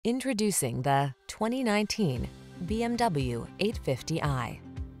Introducing the 2019 BMW 850i.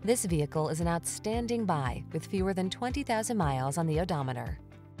 This vehicle is an outstanding buy with fewer than 20,000 miles on the odometer.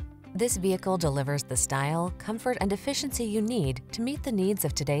 This vehicle delivers the style, comfort, and efficiency you need to meet the needs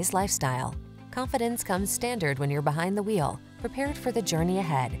of today's lifestyle. Confidence comes standard when you're behind the wheel, prepared for the journey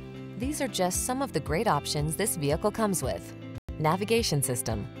ahead. These are just some of the great options this vehicle comes with: navigation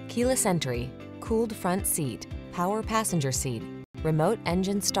system, keyless entry, cooled front seat, power passenger seat, remote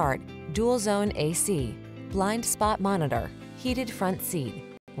engine start, dual zone AC, blind spot monitor, heated front seat,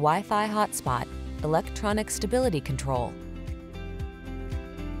 Wi-Fi hotspot, electronic stability control,